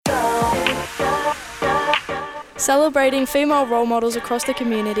Celebrating female role models across the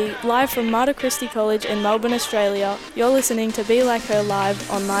community, live from Mater Christi College in Melbourne, Australia, you're listening to Be Like Her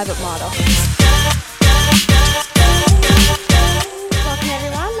live on Live at Mater. Welcome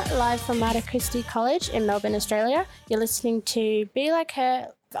everyone, live from Mater Christi College in Melbourne, Australia. You're listening to Be Like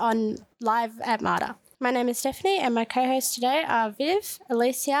Her on Live at Mater. My name is Stephanie and my co-hosts today are Viv,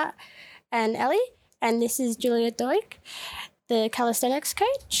 Alicia and Ellie, and this is Julia Doig, the calisthenics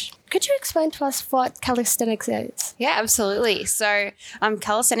coach. Could you explain to us what calisthenics is? Yeah, absolutely. So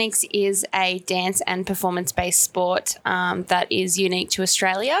calisthenics is a dance and performance-based sport that is unique to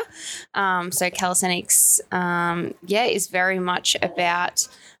Australia. So calisthenics, is very much about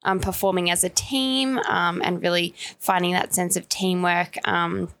performing as a team and really finding that sense of teamwork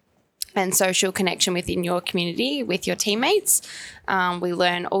and social connection within your community with your teammates. We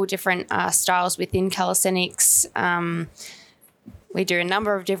learn all different styles within calisthenics. We do a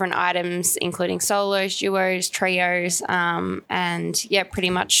number of different items, including solos, duos, trios, pretty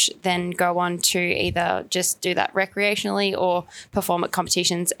much then go on to either just do that recreationally or perform at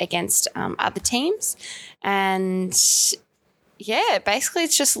competitions against other teams. And basically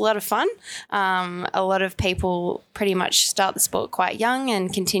it's just a lot of fun. A lot of people pretty much start the sport quite young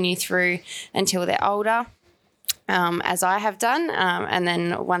and continue through until they're older. As I have done, and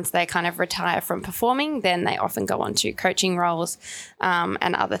then once they kind of retire from performing, then they often go on to coaching roles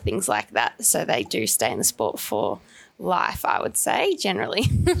and other things like that. So they do stay in the sport for life, I would say, generally.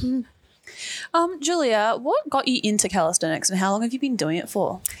 Julia, what got you into calisthenics and how long have you been doing it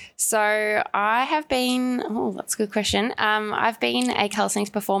for? So I have been, that's a good question. I've been a calisthenics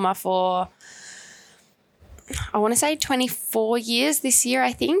performer for I want to say 24 years this year,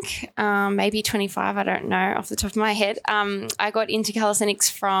 I think, maybe 25, I don't know off the top of my head. I got into calisthenics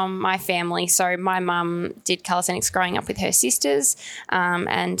from my family. So my mum did calisthenics growing up with her sisters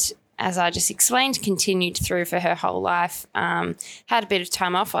and as I just explained, continued through for her whole life, had a bit of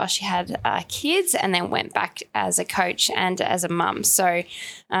time off while she had kids and then went back as a coach and as a mum. So,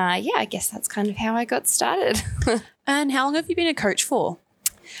 I guess that's kind of how I got started. And how long have you been a coach for?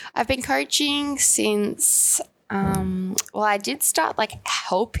 I've been coaching since, I did start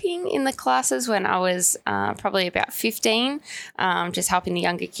helping in the classes when I was probably about 15, just helping the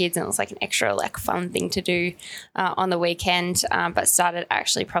younger kids, and it was an extra fun thing to do on the weekend, but started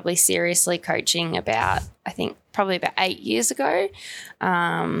actually probably seriously coaching about 8 years ago.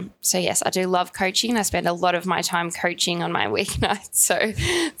 So yes, I do love coaching. I spend a lot of my time coaching on my weeknights, so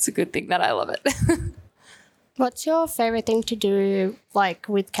it's a good thing that I love it. What's your favourite thing to do,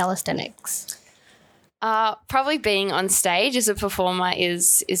 with calisthenics? Probably being on stage as a performer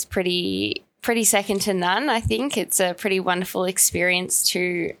is pretty second to none. I think it's a pretty wonderful experience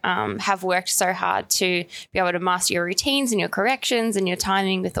to have worked so hard to be able to master your routines and your corrections and your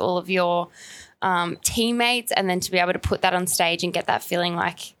timing with all of your teammates, and then to be able to put that on stage and get that feeling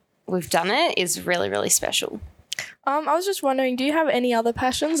like we've done it is really, really special. I was just wondering, do you have any other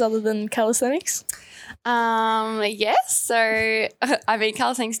passions other than calisthenics? Yes. So,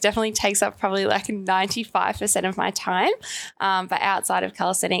 calisthenics definitely takes up probably 95% of my time. But outside of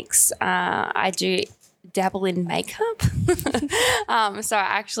calisthenics, I do dabble in makeup. So I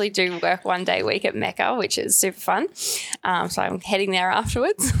actually do work one day a week at Mecca, which is super fun. So I'm heading there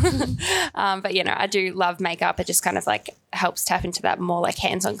afterwards. I do love makeup. It just kind of helps tap into that more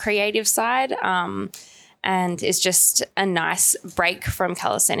hands-on creative side. And it's just a nice break from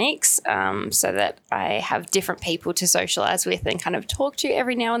calisthenics so that I have different people to socialise with and kind of talk to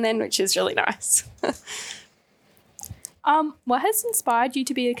every now and then, which is really nice. What has inspired you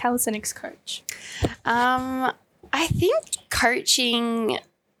to be a calisthenics coach? I think coaching,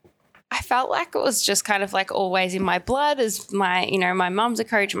 I felt like it was just kind of always in my blood, as my mum's a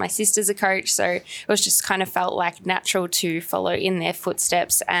coach and my sister's a coach. So it was just kind of felt natural to follow in their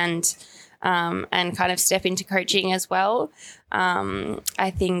footsteps and kind of step into coaching as well.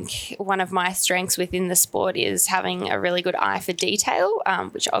 I think one of my strengths within the sport is having a really good eye for detail,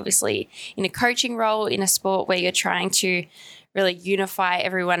 which obviously in a coaching role in a sport where you're trying to really unify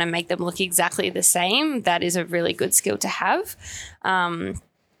everyone and make them look exactly the same, that is a really good skill to have.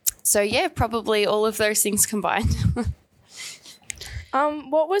 Probably all of those things combined.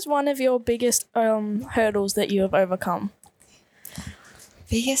 What was one of your biggest hurdles that you have overcome?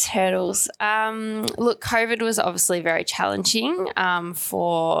 Biggest hurdles. COVID was obviously very challenging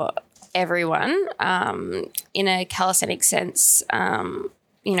for everyone. In a calisthenics sense,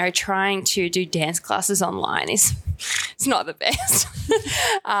 trying to do dance classes online it's not the best.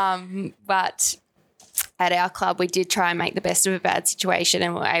 But at our club, we did try and make the best of a bad situation,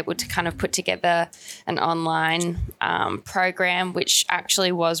 and were able to kind of put together an online program, which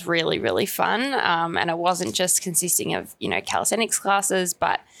actually was really, really fun. And it wasn't just consisting of, calisthenics classes,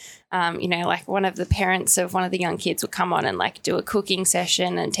 but like one of the parents of one of the young kids would come on and like do a cooking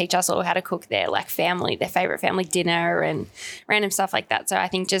session and teach us all how to cook their favorite family dinner and random stuff like that. So I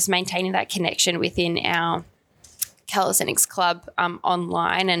think just maintaining that connection within our calisthenics club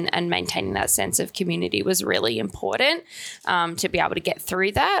online and maintaining that sense of community was really important to be able to get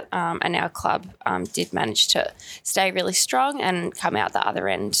through that. And our club did manage to stay really strong and come out the other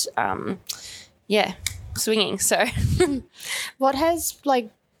end, swinging. So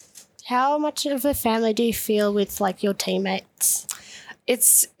how much of a family do you feel with like your teammates?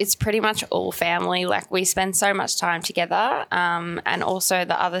 It's pretty much all family. Like we spend so much time together. And also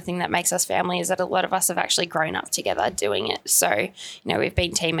the other thing that makes us family is that a lot of us have actually grown up together doing it. So, we've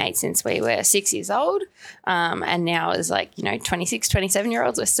been teammates since we were 6 years old. And now as 26,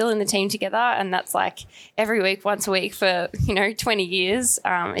 27-year-olds, we're still in the team together. And that's like every week, once a week for, 20 years.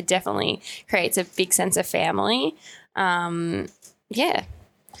 It definitely creates a big sense of family.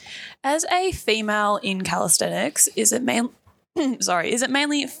 As a female in calisthenics, is it mainly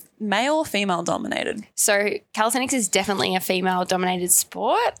male or female dominated? So calisthenics is definitely a female dominated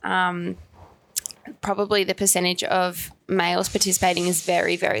sport. Probably the percentage of males participating is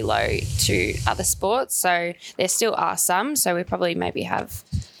very, very low to other sports. So there still are some. So we probably maybe have,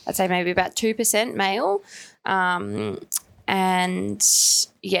 I'd say maybe about 2% male.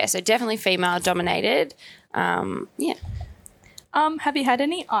 So definitely female dominated. Have you had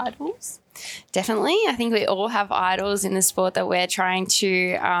any idols? Definitely. I think we all have idols in the sport that we're trying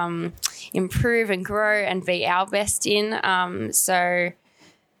to improve and grow and be our best in. So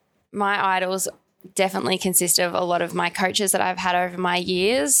my idols definitely consist of a lot of my coaches that I've had over my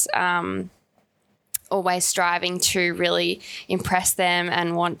years, always striving to really impress them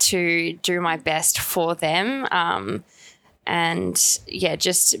and want to do my best for them.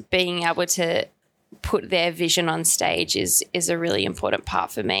 Just being able to put their vision on stage is a really important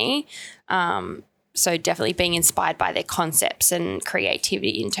part for me. So definitely being inspired by their concepts and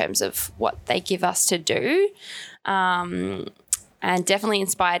creativity in terms of what they give us to do. And definitely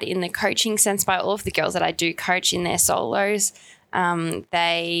inspired in the coaching sense by all of the girls that I do coach in their solos.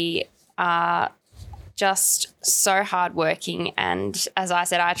 They are just so hardworking, and as I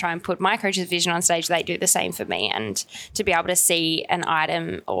said, I try and put my coach's vision on stage. They do the same for me, and to be able to see an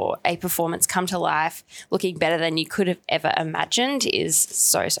item or a performance come to life looking better than you could have ever imagined is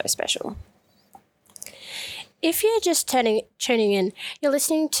so, so special. If you're just tuning in, you're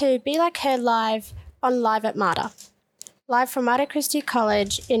listening to Be Like Her live on Live at Mater, live from Mater Christi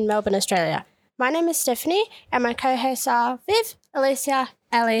College in Melbourne, Australia. My name is Stephanie, and my co-hosts are Viv, Alicia,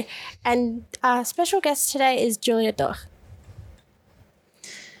 Ali, and our special guest today is Julia Doch.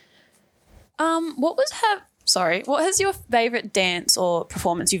 What has your favourite dance or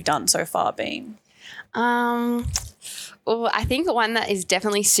performance you've done so far been? Well, I think one that is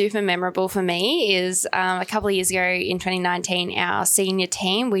definitely super memorable for me is a couple of years ago in 2019, our senior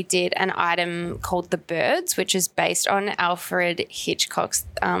team, we did an item called The Birds, which is based on Alfred Hitchcock's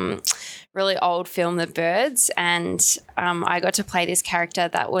really old film, The Birds. And I got to play this character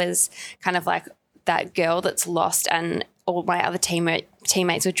that was kind of like that girl that's lost, and all my other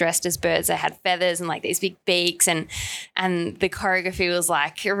teammates were dressed as birds. They had feathers and like these big beaks, and the choreography was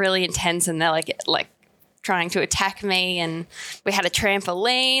like really intense, and they're like trying to attack me, and we had a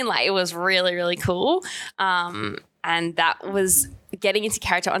trampoline. Like it was really, really cool. And that was getting into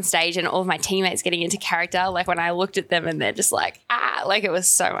character on stage, and all of my teammates getting into character. Like when I looked at them and they're just like, like it was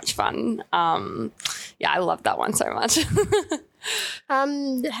so much fun. I loved that one so much.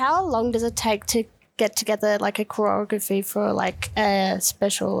 How long does it take to get together like a choreography for like a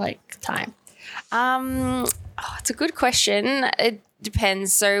special like time? It's a good question. It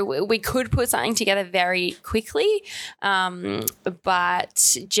depends. So we could put something together very quickly,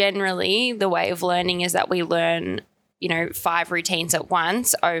 but generally the way of learning is that we learn, 5 routines at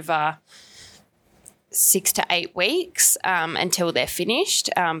once over 6 to 8 weeks until they're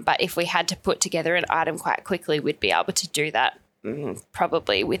finished. But if we had to put together an item quite quickly, we'd be able to do that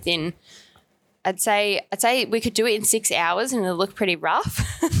probably within, I'd say we could do it in 6 hours and it'll look pretty rough.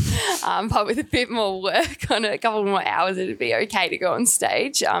 But with a bit more work on it, a couple more hours, it'd be okay to go on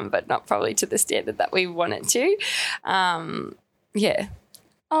stage, but not probably to the standard that we want it to.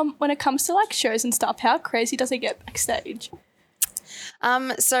 When it comes to like shows and stuff, how crazy does it get backstage?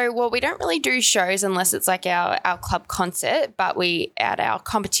 We don't really do shows unless it's like our club concert, but at our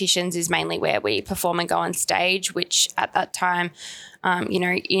competitions is mainly where we perform and go on stage, which at that time,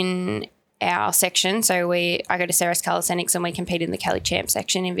 in our section. So I go to Ceres Calisthenics and we compete in the Cali Champ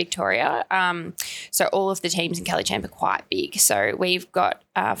section in Victoria. So all of the teams in Cali Champ are quite big. So we've got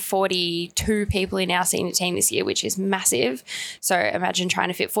 42 people in our senior team this year, which is massive. So imagine trying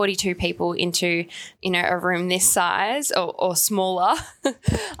to fit 42 people into, a room this size or smaller,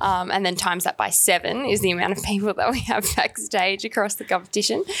 and then times that by 7 is the amount of people that we have backstage across the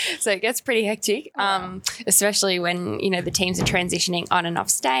competition. So it gets pretty hectic, especially when, the teams are transitioning on and off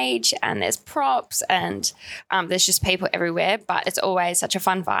stage and there's props and there's just people everywhere. But it's always such a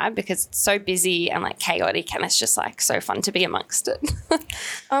fun vibe because it's so busy and like chaotic, and it's just like so fun to be amongst it.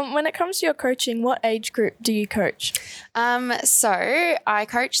 When it comes to your coaching, what age group do you coach? So I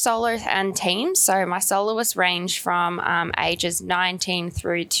coach solos and teams. So my soloists range from ages 19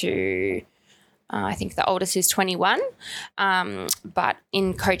 through to I think the oldest is 21. But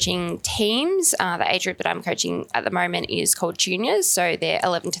in coaching teams, the age group that I'm coaching at the moment is called juniors. So they're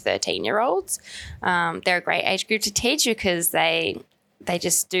 11 to 13-year-olds. They're a great age group to teach because they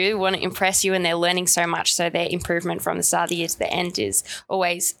just do want to impress you and they're learning so much. So their improvement from the start of the year to the end is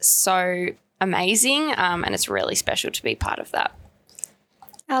always so amazing, and it's really special to be part of that.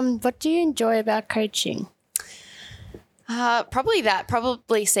 What do you enjoy about coaching?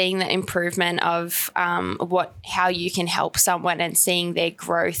 Probably seeing the improvement of how you can help someone and seeing their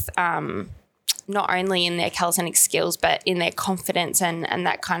growth, not only in their calisthenics skills, but in their confidence and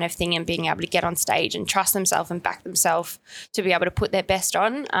that kind of thing, and being able to get on stage and trust themselves and back themselves to be able to put their best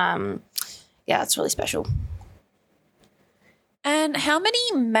on. It's really special. And how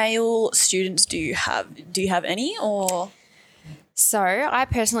many male students do you have? Do you have any or? So I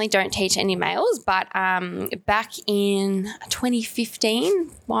personally don't teach any males, but back in 2015, a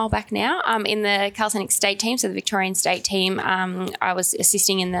while back now, in the calisthenics state team, so the Victorian state team, I was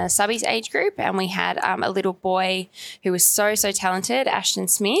assisting in the subbies age group, and we had a little boy who was so talented, Ashton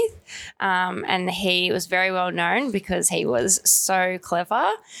Smith, and he was very well known because he was so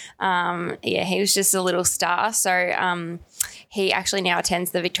clever. He was just a little star. So he actually now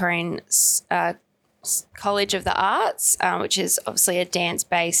attends the Victorian College of the Arts, which is obviously a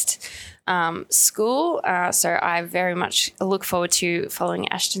dance-based school. So I very much look forward to following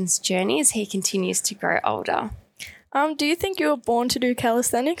Ashton's journey as he continues to grow older. Do you think you were born to do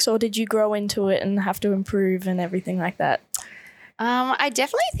calisthenics, or did you grow into it and have to improve and everything like that? I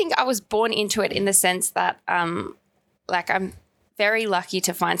definitely think I was born into it in the sense that I'm very lucky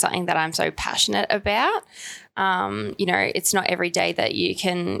to find something that I'm so passionate about. It's not every day that you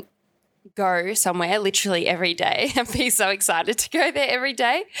can go somewhere literally every day and be so excited to go there every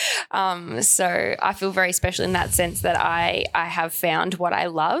day. So I feel very special in that sense that I have found what I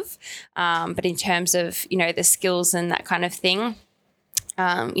love. But in terms of, the skills and that kind of thing,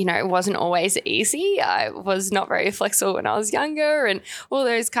 it wasn't always easy. I was not very flexible when I was younger and all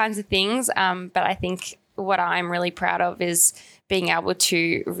those kinds of things. But I think what I'm really proud of is being able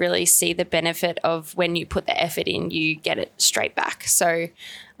to really see the benefit of when you put the effort in, you get it straight back. So,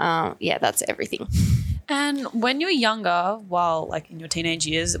 that's everything. And when you were younger, while in your teenage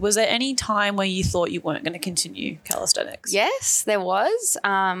years, was there any time where you thought you weren't going to continue calisthenics? Yes, there was.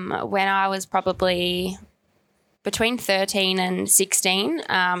 When I was probably between 13 and 16,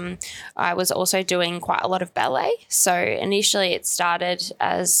 I was also doing quite a lot of ballet. So initially it started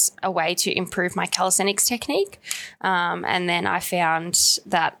as a way to improve my calisthenics technique. And then I found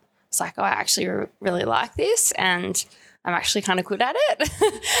that it's like, I actually really like this and I'm actually kind of good at it.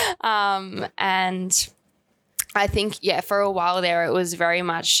 And I think, for a while there, it was very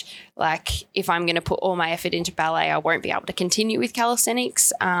much like if I'm going to put all my effort into ballet, I won't be able to continue with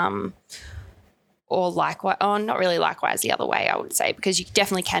calisthenics. Or likewise, not really likewise the other way, I would say, because you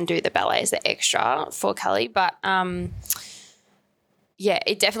definitely can do the ballet as the extra for Cali. But,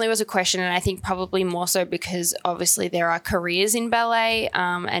 it definitely was a question, and I think probably more so because obviously there are careers in ballet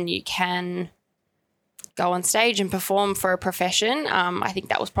and you can go on stage and perform for a profession. I think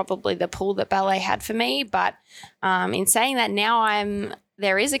that was probably the pull that ballet had for me. But in saying that, now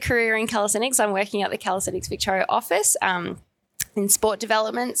there is a career in calisthenics. I'm working at the Calisthenics Victoria office in sport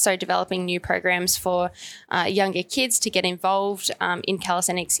development, so developing new programs for younger kids to get involved in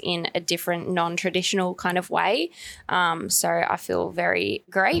calisthenics in a different non-traditional kind of way. So I feel very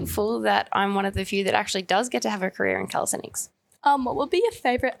grateful that I'm one of the few that actually does get to have a career in calisthenics. What would be your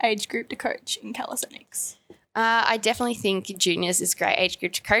favourite age group to coach in calisthenics? I definitely think juniors is a great age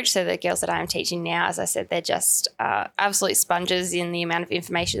group to coach. So the girls that I'm teaching now, as I said, they're just absolute sponges in the amount of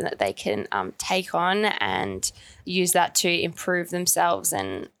information that they can take on and use that to improve themselves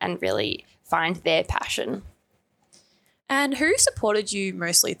and really find their passion. And who supported you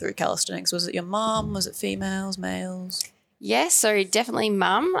mostly through calisthenics? Was it your mum? Was it females, males? Yes, so definitely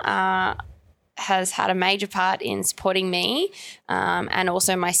mum. has had a major part in supporting me and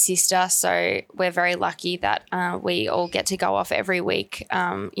also my sister. So we're very lucky that we all get to go off every week,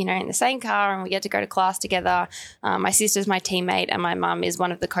 in the same car, and we get to go to class together. My sister's my teammate and my mum is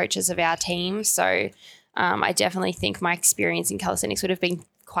one of the coaches of our team. So I definitely think my experience in calisthenics would have been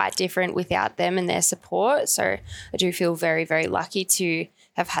quite different without them and their support. So I do feel very, very lucky to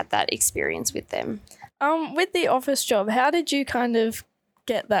have had that experience with them. With the office job, how did you kind of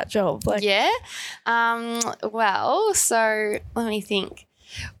get that job? Well, so let me think.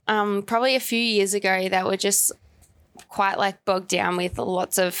 Probably a few years ago, they were just quite bogged down with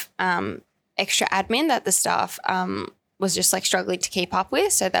lots of extra admin that the staff was just struggling to keep up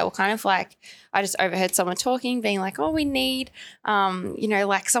with. So they were kind of I just overheard someone talking, being oh, we need,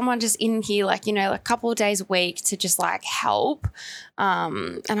 someone just in here, a couple of days a week to just help.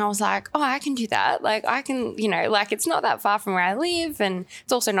 And I was oh, I can do that. I can, it's not that far from where I live, and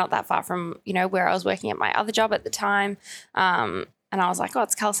it's also not that far from, where I was working at my other job at the time. And I was oh,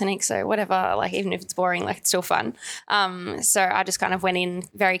 it's calisthenics, so whatever, even if it's boring, it's still fun. So I just kind of went in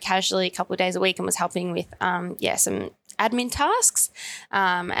very casually a couple of days a week and was helping with, some admin tasks.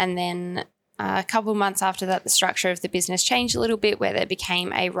 And then a couple of months after that, the structure of the business changed a little bit, where there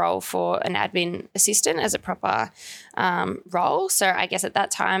became a role for an admin assistant as a proper role. So I guess at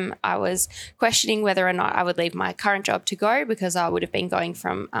that time I was questioning whether or not I would leave my current job to go, because I would have been going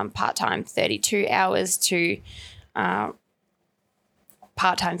from part-time 32 hours to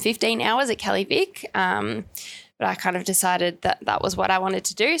part-time 15 hours at Kelly Vic. But I kind of decided that was what I wanted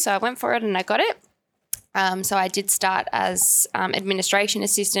to do. So I went for it and I got it. So I did start as administration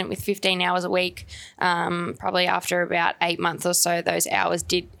assistant with 15 hours a week. Probably after about 8 months or so, those hours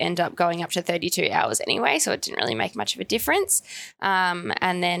did end up going up to 32 hours anyway, so it didn't really make much of a difference.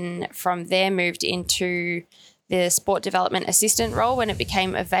 And then from there moved into the sport development assistant role when it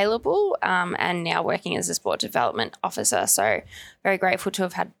became available, and now working as a sport development officer. So very grateful to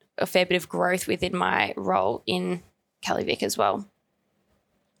have had a fair bit of growth within my role in Kelly Vic as well.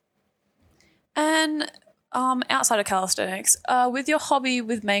 And outside of calisthenics, with your hobby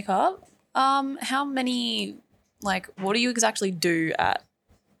with makeup, how many, what do you exactly do at,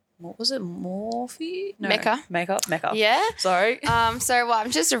 what was it, Morphe? No, Mecca. Yeah. Sorry. I'm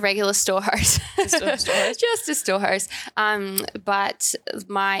just a regular store host. Just a store host. But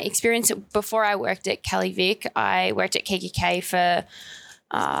my experience before I worked at Kelly Vic, I worked at KKK for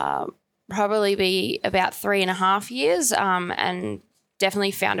probably be about 3.5 years, and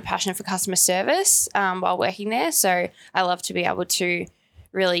definitely found a passion for customer service while working there. So I love to be able to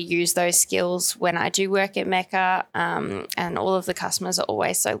really use those skills when I do work at Mecca, and all of the customers are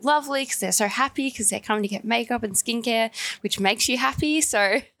always so lovely because they're so happy because they're coming to get makeup and skincare, which makes you happy.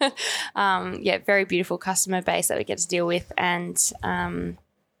 So, very beautiful customer base that we get to deal with, and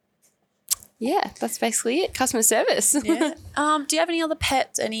that's basically it. Customer service. Yeah. Do you have any other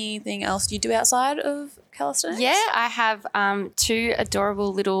pets? Anything else you do outside of calisthenics? Yeah, I have 2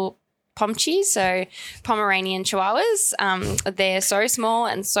 adorable little Pomchies, so Pomeranian Chihuahuas. They're so small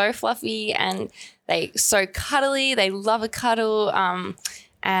and so fluffy, and they so cuddly. They love a cuddle,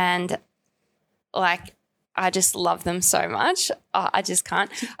 and I just love them so much. Oh, I just can't.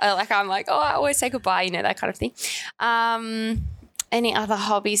 I'm I always say goodbye, that kind of thing. Any other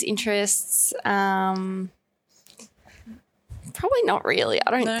hobbies, interests? Probably not really. I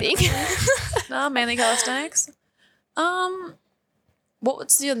don't think. No, mainly calisthenics.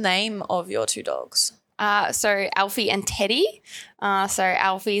 What's the name of your 2 dogs? So Alfie and Teddy. So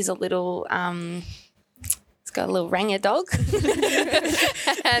Alfie's a little, it's got a little ranger dog,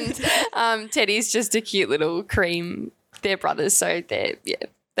 and Teddy's just a cute little cream. They're brothers, so they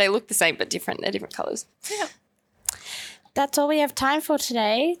look the same but different. They're different colours. Yeah. That's all we have time for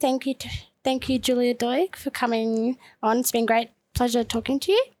today. Thank you, Julia Doig, for coming on. It's been great pleasure talking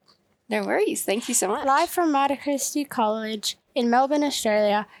to you. No worries. Thank you so much. Live from Mater Christi College in Melbourne,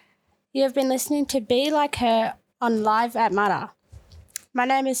 Australia, you have been listening to Be Like Her on Live at Mater. My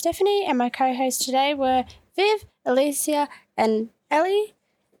name is Stephanie, and my co-hosts today were Viv, Alicia, and Ellie.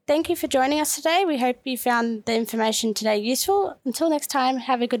 Thank you for joining us today. We hope you found the information today useful. Until next time,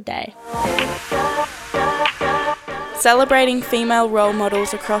 have a good day. Celebrating female role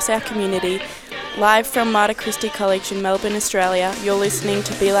models across our community, live from Mater Christi College in Melbourne, Australia, you're listening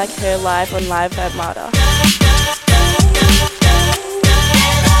to Be Like Her live on Live at Mater.